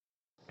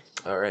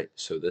All right,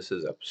 so this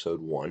is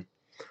episode one.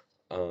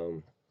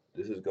 Um,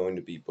 this is going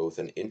to be both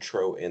an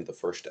intro and the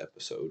first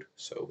episode.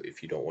 So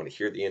if you don't want to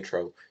hear the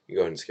intro, you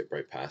go ahead and skip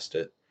right past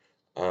it.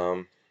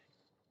 Um,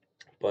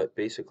 but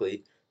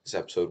basically, this is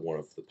episode one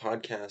of the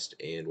podcast,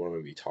 and what I'm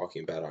going to be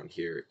talking about on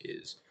here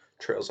is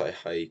trails I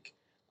hike,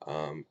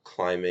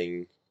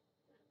 climbing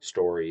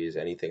stories,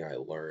 anything I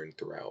learned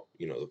throughout,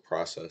 the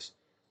process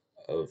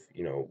of,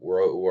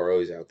 we're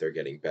always out there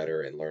getting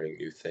better and learning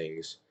new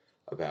things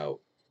about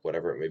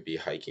whatever it may be,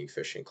 hiking,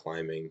 fishing,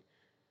 climbing,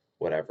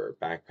 whatever,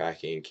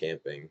 backpacking,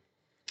 camping.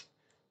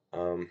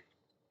 Um,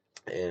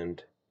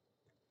 and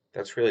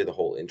that's really the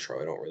whole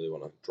intro. I don't really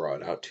want to draw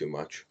it out too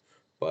much,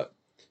 but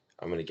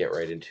I'm going to get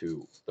right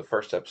into the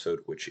first episode,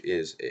 which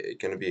is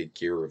going to be a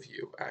gear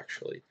review,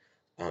 actually.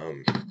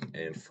 Um,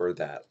 and for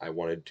that, I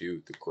want to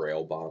do the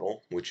Grayl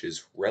bottle, which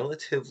is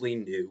relatively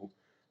new.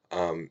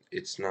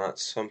 It's not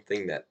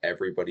something that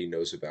everybody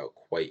knows about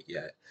quite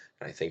yet,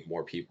 and I think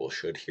more people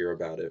should hear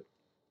about it.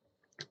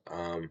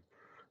 Um,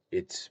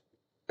 it's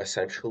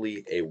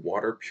essentially a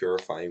water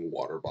purifying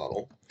water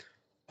bottle.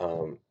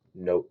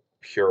 Note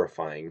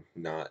purifying,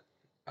 not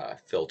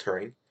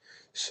filtering.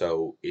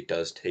 So it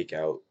does take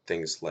out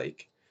things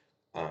like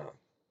uh,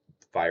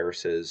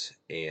 viruses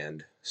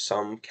and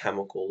some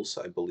chemicals,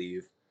 I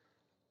believe,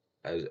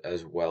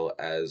 as well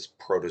as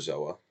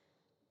protozoa.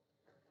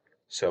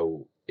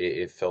 So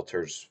it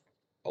filters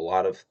a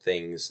lot of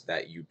things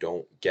that you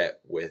don't get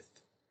with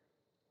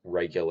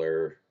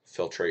regular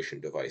filtration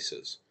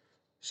devices.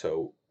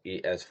 So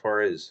as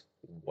far as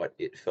what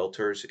it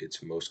filters,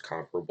 it's most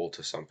comparable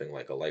to something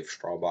like a Life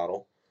Straw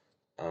bottle.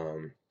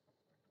 Um,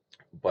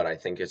 but I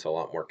think it's a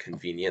lot more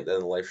convenient than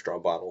the Life Straw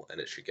bottle, and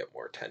it should get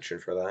more attention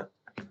for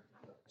that.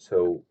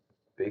 So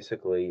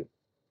basically,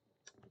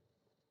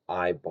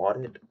 I bought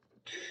it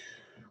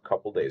a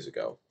couple days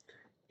ago,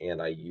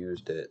 and I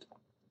used it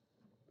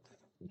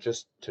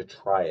just to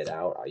try it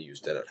out. I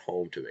used it at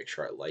home to make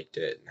sure I liked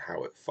it and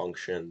how it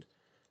functioned.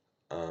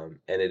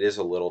 And it is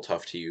a little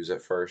tough to use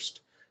at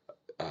first,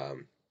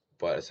 um,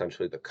 but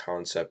essentially the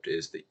concept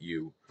is that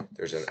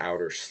there's an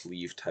outer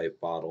sleeve type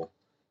bottle.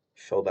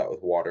 Fill that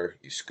with water,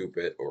 you scoop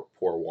it or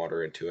pour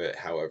water into it,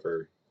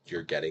 however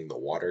you're getting the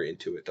water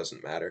into it,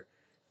 doesn't matter.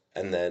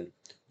 And then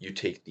you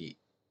take the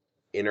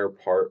inner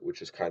part,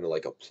 which is kind of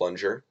like a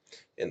plunger,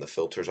 and the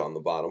filter's on the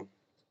bottom,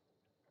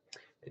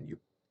 and you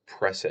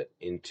press it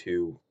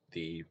into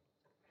the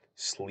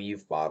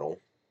sleeve bottle,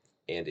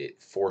 and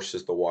it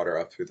forces the water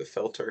up through the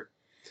filter,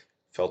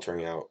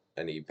 filtering out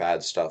any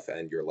bad stuff,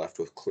 and you're left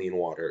with clean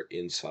water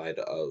inside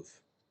of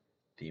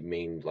the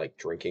main like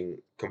drinking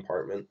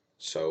compartment.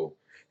 So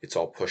it's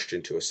all pushed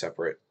into a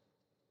separate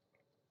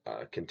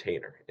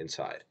container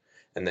inside.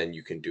 And then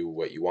you can do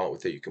what you want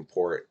with it. You can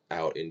pour it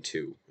out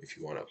into, if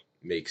you want to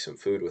make some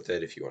food with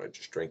it, if you want to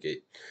just drink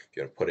it, if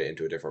you want to put it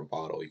into a different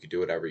bottle, you can do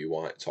whatever you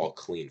want. It's all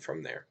clean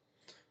from there.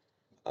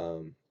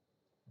 Um,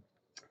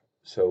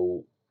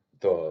 so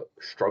the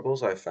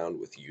struggles I found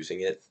with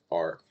using it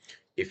are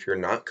if you're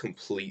not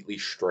completely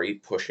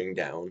straight pushing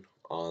down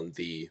on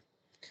the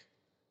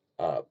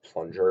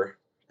plunger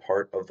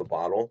part of the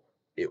bottle,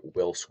 it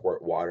will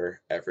squirt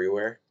water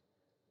everywhere,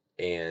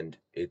 and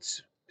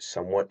it's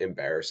somewhat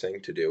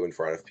embarrassing to do in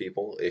front of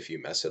people if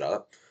you mess it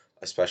up,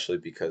 especially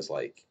because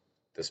like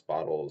this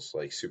bottle's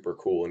like super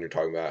cool and you're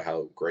talking about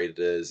how great it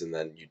is, and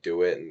then you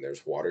do it and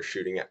there's water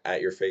shooting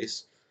at your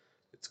face.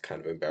 It's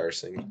kind of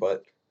embarrassing,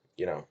 but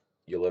you know,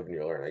 you live and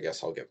you learn. I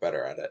guess I'll get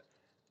better at it.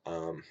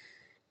 Um,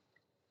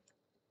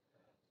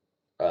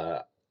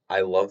 uh,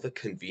 I love the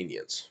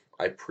convenience.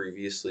 I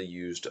previously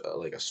used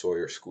like a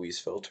Sawyer squeeze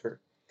filter,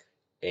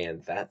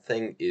 and that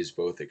thing is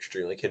both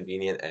extremely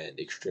convenient and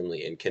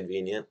extremely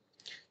inconvenient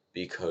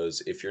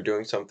because if you're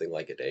doing something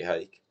like a day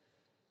hike,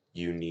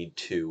 you need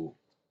to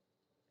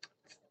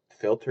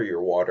filter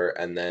your water,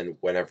 and then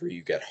whenever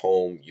you get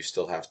home, you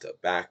still have to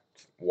back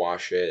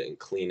wash it and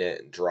clean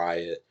it and dry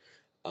it.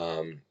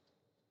 Um,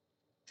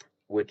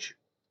 which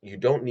you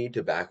don't need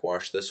to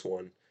backwash this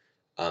one.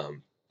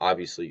 Um,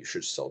 Obviously, you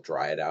should still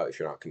dry it out if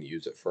you're not going to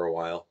use it for a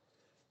while.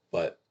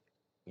 But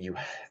you,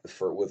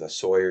 for with a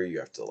Sawyer, you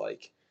have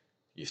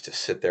to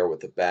sit there with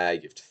the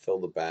bag. You have to fill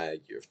the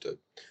bag. You have to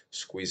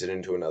squeeze it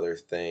into another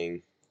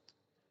thing.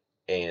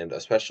 And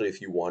especially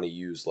if you want to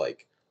use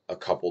like a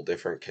couple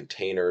different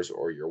containers,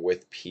 or you're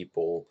with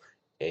people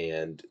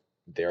and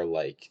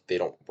they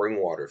don't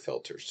bring water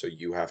filters, so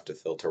you have to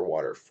filter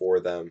water for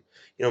them.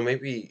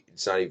 Maybe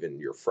it's not even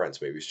your friends,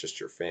 maybe it's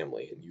just your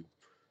family, and you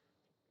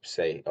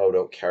say, oh,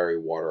 don't carry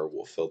water,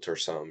 we'll filter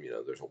some,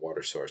 there's a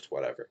water source,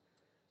 whatever.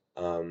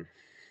 um,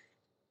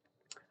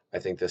 I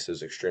think this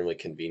is extremely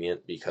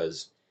convenient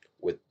because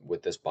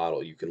with this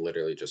bottle you can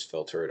literally just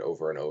filter it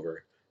over and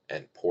over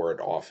and pour it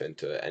off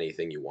into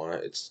anything you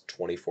want. It's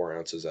 24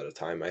 ounces at a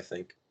time, I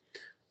think,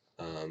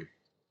 um,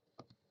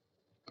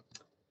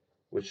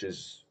 which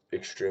is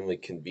extremely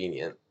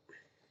convenient.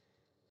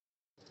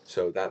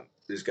 So that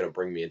is going to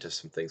bring me into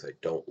some things I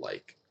don't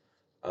like.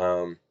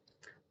 Um,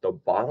 the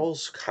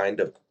bottle's kind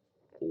of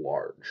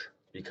large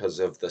because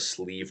of the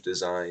sleeve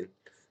design.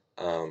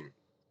 Um,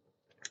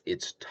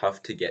 it's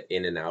tough to get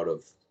in and out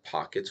of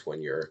pockets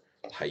when you're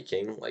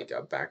hiking. Like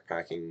a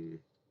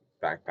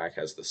backpack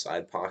has the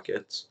side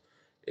pockets.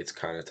 It's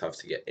kind of tough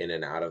to get in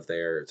and out of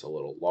there. It's a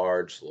little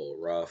large, a little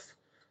rough.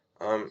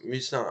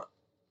 It's not.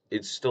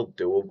 It's still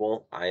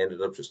doable. I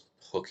ended up just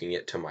hooking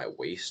it to my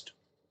waist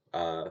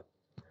uh,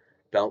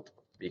 belt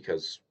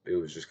because it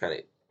was just kind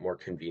of more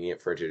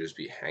convenient for it to just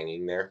be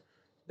hanging there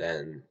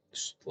than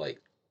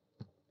like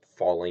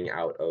falling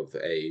out of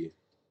a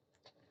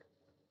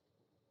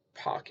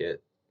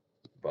pocket.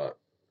 But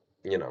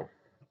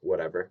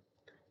whatever.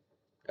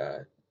 Uh,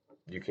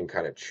 you can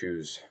kind of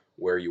choose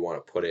where you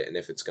want to put it, and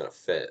if it's going to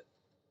fit,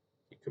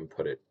 you can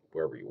put it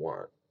wherever you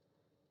want.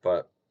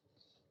 But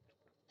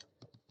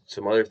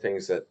some other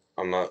things that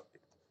I'm not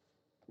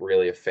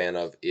really a fan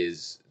of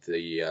is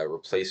the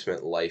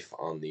replacement life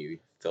on the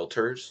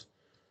filters.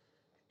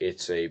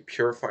 It's a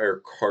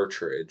purifier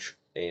cartridge,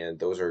 and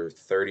those are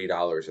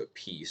 $30 a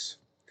piece,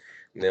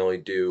 and they only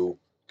do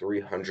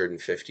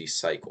 350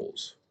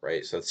 cycles,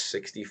 right? So that's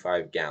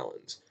 65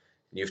 gallons.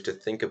 And you have to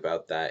think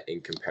about that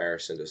in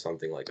comparison to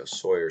something like a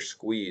Sawyer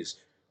squeeze,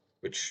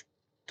 which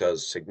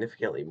does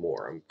significantly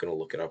more. I'm going to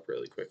look it up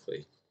really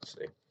quickly.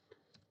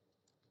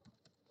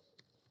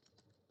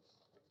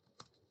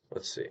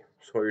 Let's see.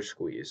 Sawyer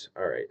squeeze.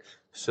 All right.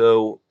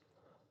 So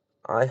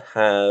I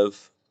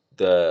have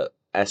the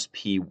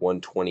SP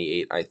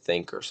 128, I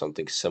think, or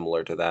something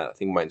similar to that. I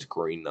think mine's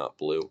green, not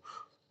blue,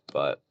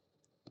 but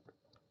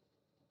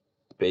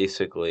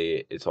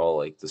basically it's all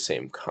like the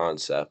same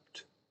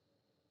concept.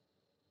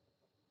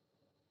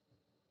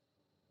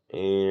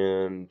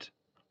 And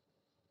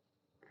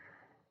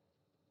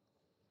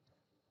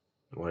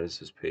why does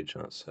this page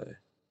not say?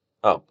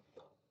 Oh,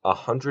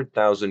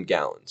 100,000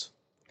 gallons.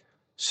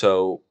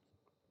 So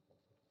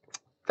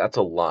that's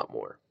a lot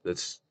more.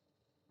 That's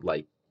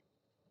like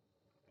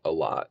a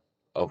lot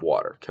of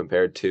water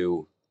compared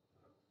to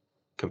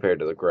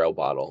the Grayl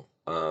bottle.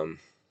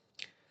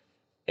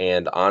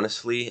 And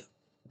honestly,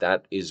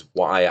 that is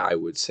why I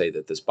would say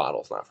that this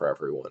bottle's not for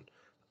everyone.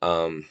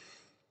 Um,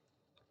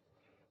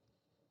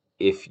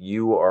 if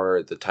you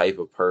are the type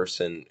of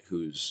person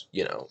who's,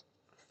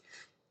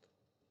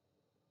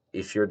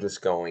 if you're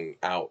just going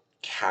out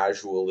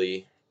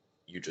casually,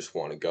 you just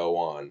want to go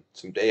on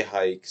some day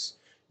hikes,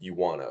 you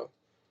want to,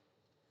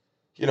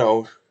 you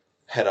know,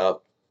 head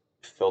up,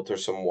 filter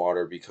some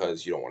water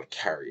because you don't want to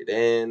carry it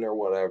in or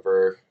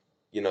whatever,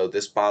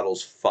 this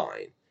bottle's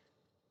fine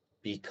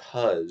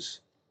because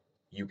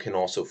you can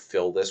also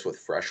fill this with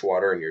fresh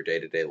water in your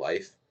day-to-day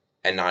life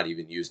and not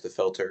even use the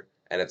filter,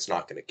 and it's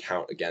not going to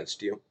count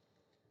against you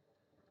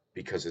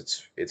because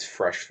it's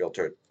fresh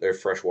filtered or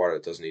fresh water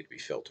that doesn't need to be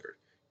filtered.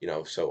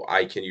 So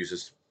I can use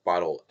this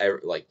bottle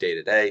like day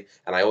to day,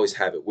 and I always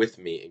have it with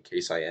me in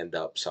case I end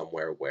up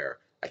somewhere where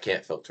I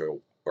can't filter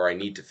or I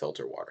need to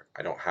filter water.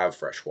 I don't have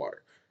fresh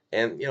water.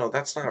 And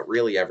that's not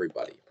really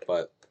everybody,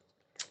 but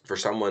for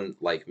someone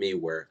like me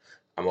where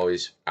I'm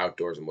always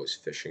outdoors, I'm always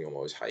fishing, I'm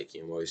always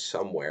hiking, I'm always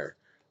somewhere,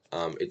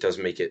 it does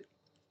make it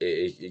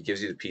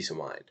gives you the peace of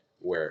mind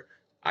where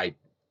I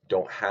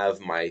don't have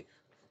my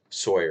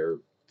Sawyer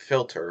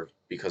filter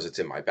because it's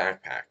in my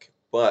backpack.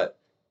 But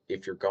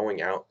if you're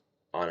going out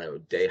on a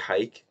day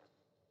hike,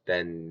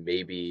 then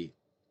maybe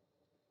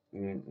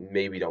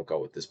don't go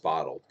with this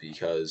bottle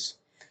because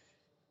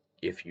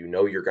if you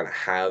know you're going to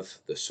have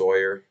the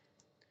Sawyer,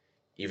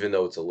 even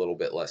though it's a little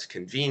bit less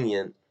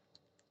convenient,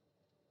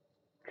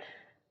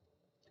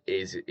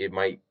 is it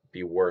might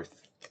be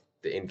worth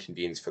the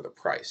inconvenience for the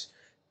price.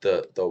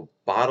 The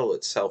bottle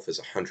itself is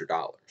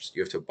 $100.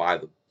 You have to buy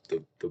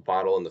the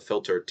bottle and the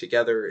filter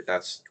together.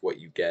 That's what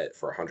you get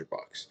for $100,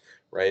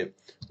 right?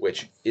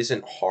 Which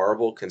isn't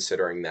horrible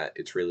considering that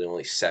it's really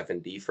only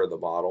 70 for the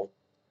bottle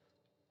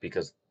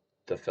because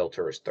the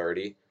filter is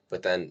 30.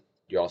 But then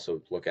you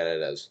also look at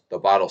it as the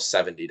bottle's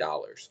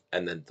 $70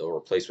 and then the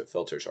replacement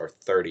filters are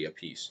 30 a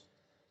piece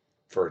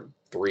for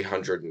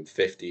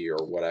 350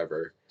 or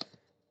whatever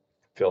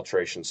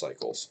filtration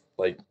cycles.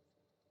 Like,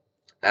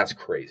 that's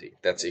crazy.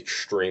 That's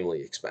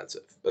extremely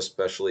expensive,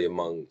 especially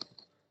among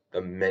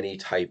the many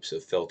types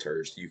of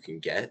filters you can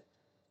get.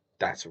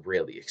 That's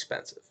really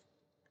expensive.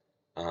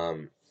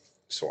 Um,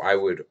 so I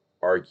would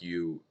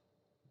argue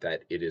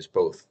that it is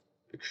both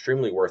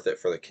extremely worth it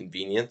for the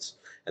convenience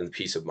and the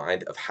peace of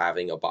mind of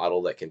having a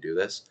bottle that can do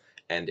this,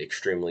 and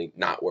extremely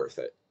not worth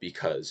it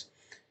because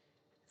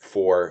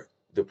for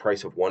the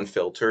price of one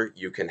filter,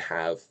 you can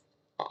have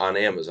on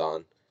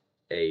Amazon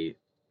a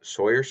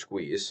Sawyer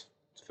Squeeze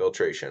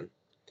filtration,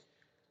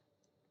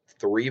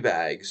 3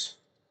 bags,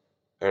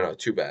 or no,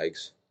 2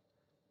 bags,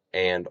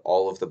 and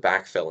all of the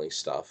backfilling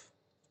stuff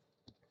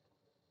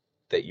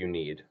that you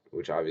need,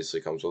 which obviously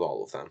comes with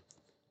all of them.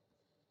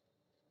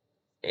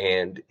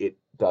 And it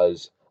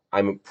does,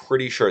 I'm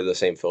pretty sure the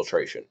same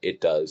filtration.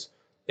 It does,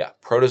 yeah,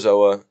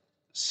 protozoa,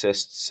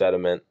 cyst,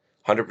 sediment,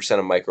 100%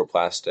 of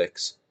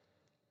microplastics,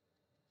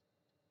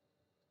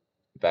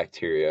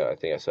 bacteria. I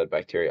think I said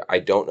bacteria. I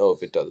don't know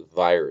if it does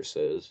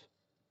viruses.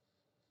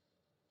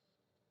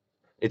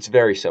 It's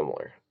very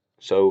similar.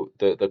 So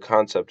the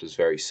concept is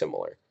very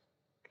similar.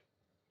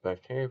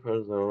 Bacteria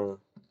protozoa.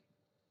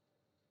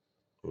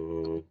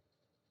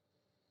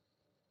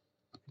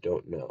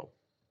 Don't know.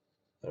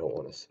 I don't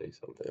want to say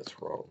something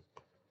that's wrong.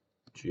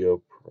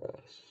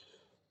 GeoPress.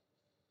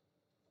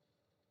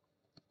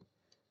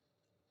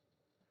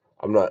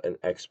 I'm not an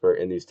expert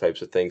in these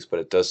types of things, but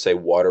it does say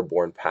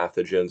waterborne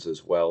pathogens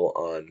as well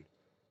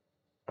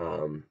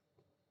um,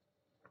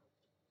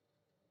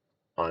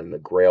 on the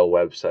Grayl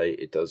website.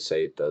 It does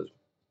say it does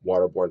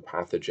waterborne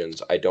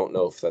pathogens. I don't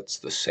know if that's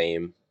the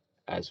same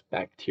as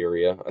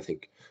bacteria. I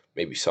think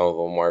maybe some of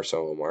them are,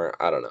 some of them aren't.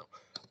 I don't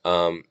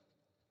know.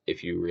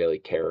 If you really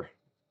care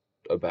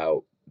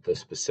about the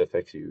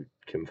specifics, you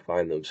can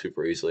find them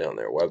super easily on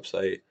their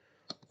website.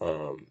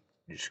 You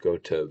just go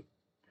to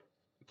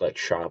like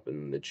shop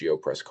in the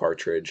GeoPress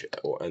cartridge,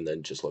 and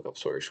then just look up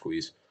Sawyer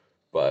Squeeze.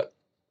 But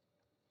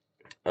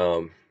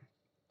um,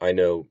 I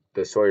know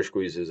the Sawyer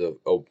Squeeze is a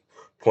zero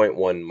point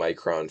 0.1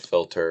 micron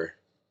filter,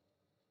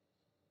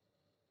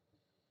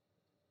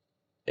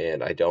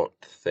 and I don't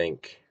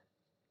think,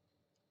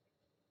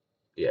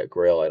 yeah,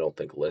 Grayl I don't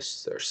think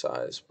lists their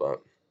size,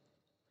 but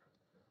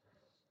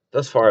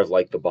thus far I've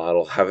liked the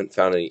bottle. Haven't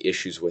found any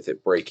issues with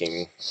it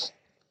breaking,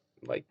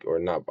 like, or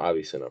not,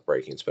 obviously not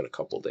breaking. It's been a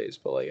couple days,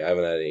 but like I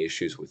haven't had any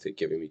issues with it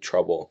giving me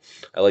trouble.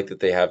 I like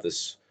that they have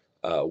this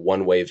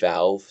one-way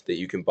valve that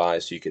you can buy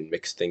so you can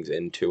mix things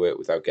into it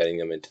without getting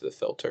them into the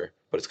filter.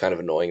 But it's kind of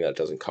annoying that it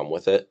doesn't come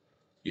with it.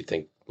 You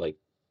think like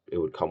it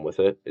would come with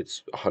it.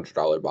 It's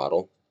 $100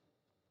 bottle.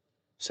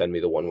 Send me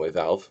the one-way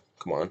valve.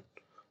 Come on.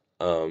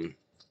 Um,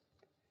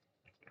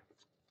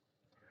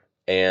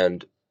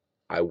 and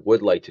I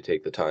would like to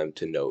take the time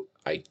to note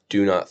I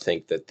do not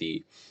think that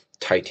the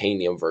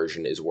titanium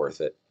version is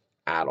worth it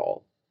at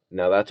all.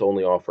 Now, that's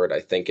only offered,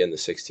 I think, in the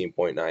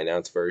 16.9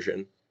 ounce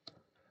version.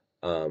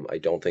 I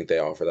don't think they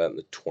offer that in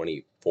the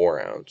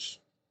 24 ounce,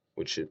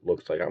 which it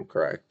looks like I'm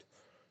correct.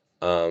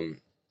 Um,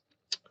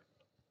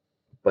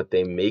 but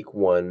they make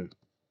one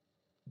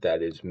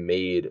that is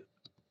made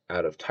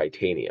out of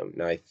titanium.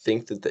 Now, I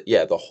think that,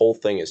 yeah, the whole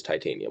thing is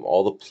titanium.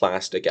 All the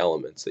plastic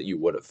elements that you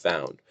would have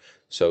found.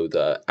 So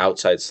the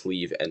outside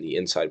sleeve and the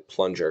inside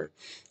plunger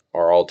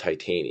are all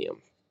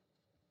titanium,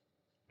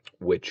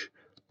 which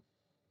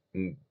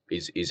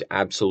is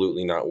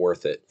absolutely not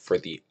worth it for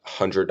the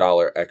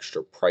 $100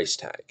 extra price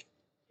tag.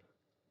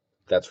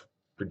 That's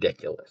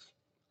ridiculous.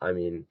 I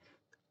mean,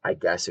 I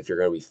guess if you're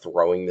going to be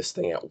throwing this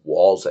thing at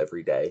walls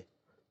every day,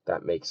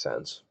 that makes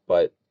sense.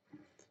 But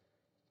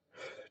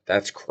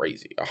that's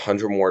crazy.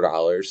 $100 more,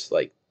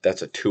 like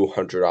that's a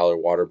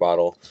 $200 water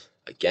bottle.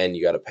 Again,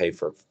 you got to pay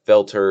for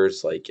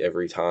filters like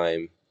every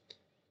time.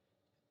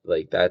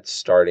 Like that's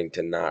starting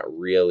to not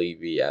really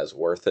be as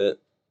worth it.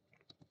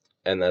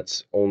 And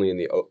that's only in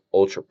the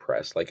ultra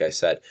press, like I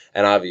said.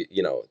 And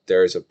obviously,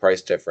 there's a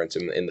price difference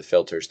in the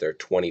filters. They're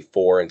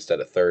 24 instead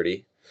of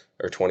 30,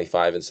 or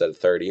 25 instead of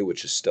 30,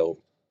 which is still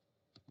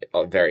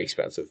very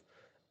expensive.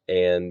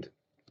 And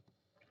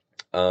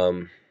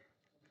um,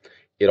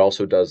 it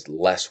also does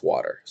less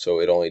water,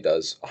 so it only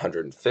does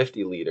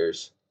 150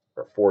 liters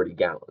or 40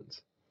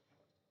 gallons,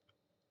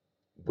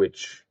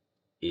 which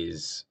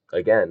is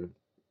again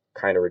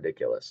kind of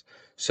ridiculous.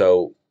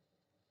 So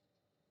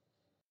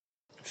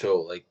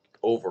like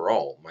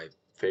overall, my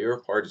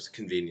favorite part is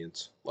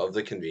convenience. Love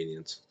the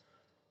convenience.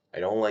 I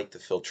don't like the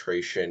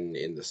filtration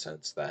in the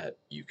sense that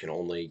you can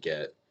only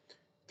get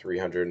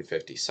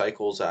 350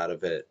 cycles out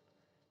of it,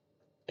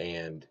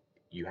 and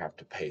you have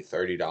to pay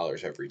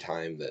 $30 every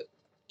time that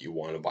you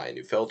want to buy a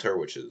new filter,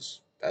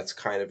 that's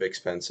kind of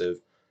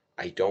expensive.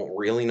 I don't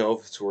really know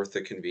if it's worth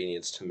the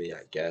convenience to me,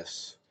 I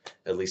guess.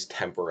 At least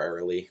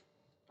temporarily.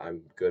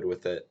 I'm good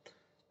with it.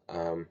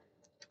 Um,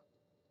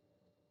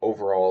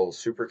 Overall,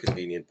 super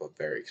convenient, but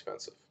very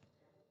expensive.